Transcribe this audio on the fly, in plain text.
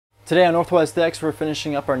Today on Northwest X, we're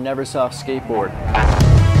finishing up our Neversoft skateboard.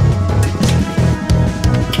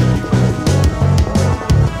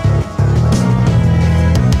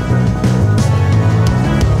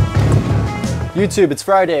 YouTube, it's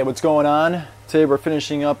Friday. What's going on? Today we're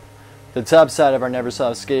finishing up the top side of our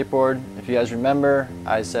Neversoft skateboard. If you guys remember,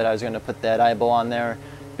 I said I was going to put that eyeball on there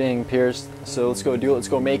being pierced. So let's go do it. Let's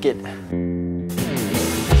go make it.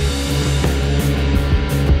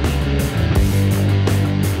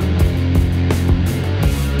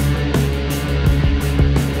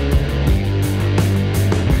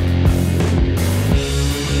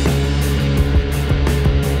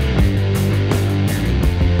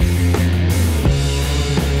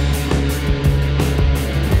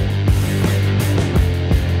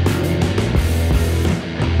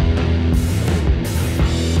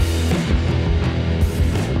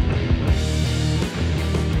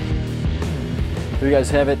 There you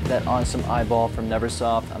guys have it, that awesome eyeball from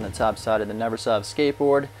Neversoft on the top side of the Neversoft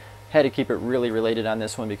skateboard. Had to keep it really related on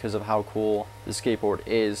this one because of how cool the skateboard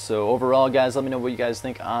is. So overall, guys, let me know what you guys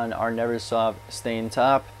think on our Neversoft stain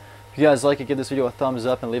top. If you guys like it, give this video a thumbs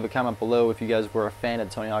up and leave a comment below if you guys were a fan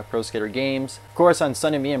of Tony Hawk Pro Skater games. Of course, on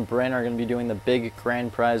Sunday, me and Brent are going to be doing the big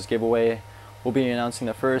grand prize giveaway. We'll be announcing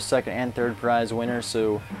the first, second, and third prize winners,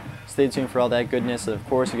 so stay tuned for all that goodness. And of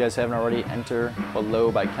course, if you guys haven't already, enter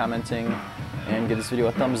below by commenting and give this video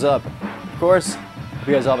a thumbs up. Of course, hope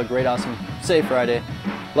you guys all have a great, awesome, safe Friday.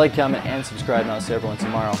 Like, comment, and subscribe, and I'll see everyone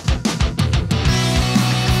tomorrow.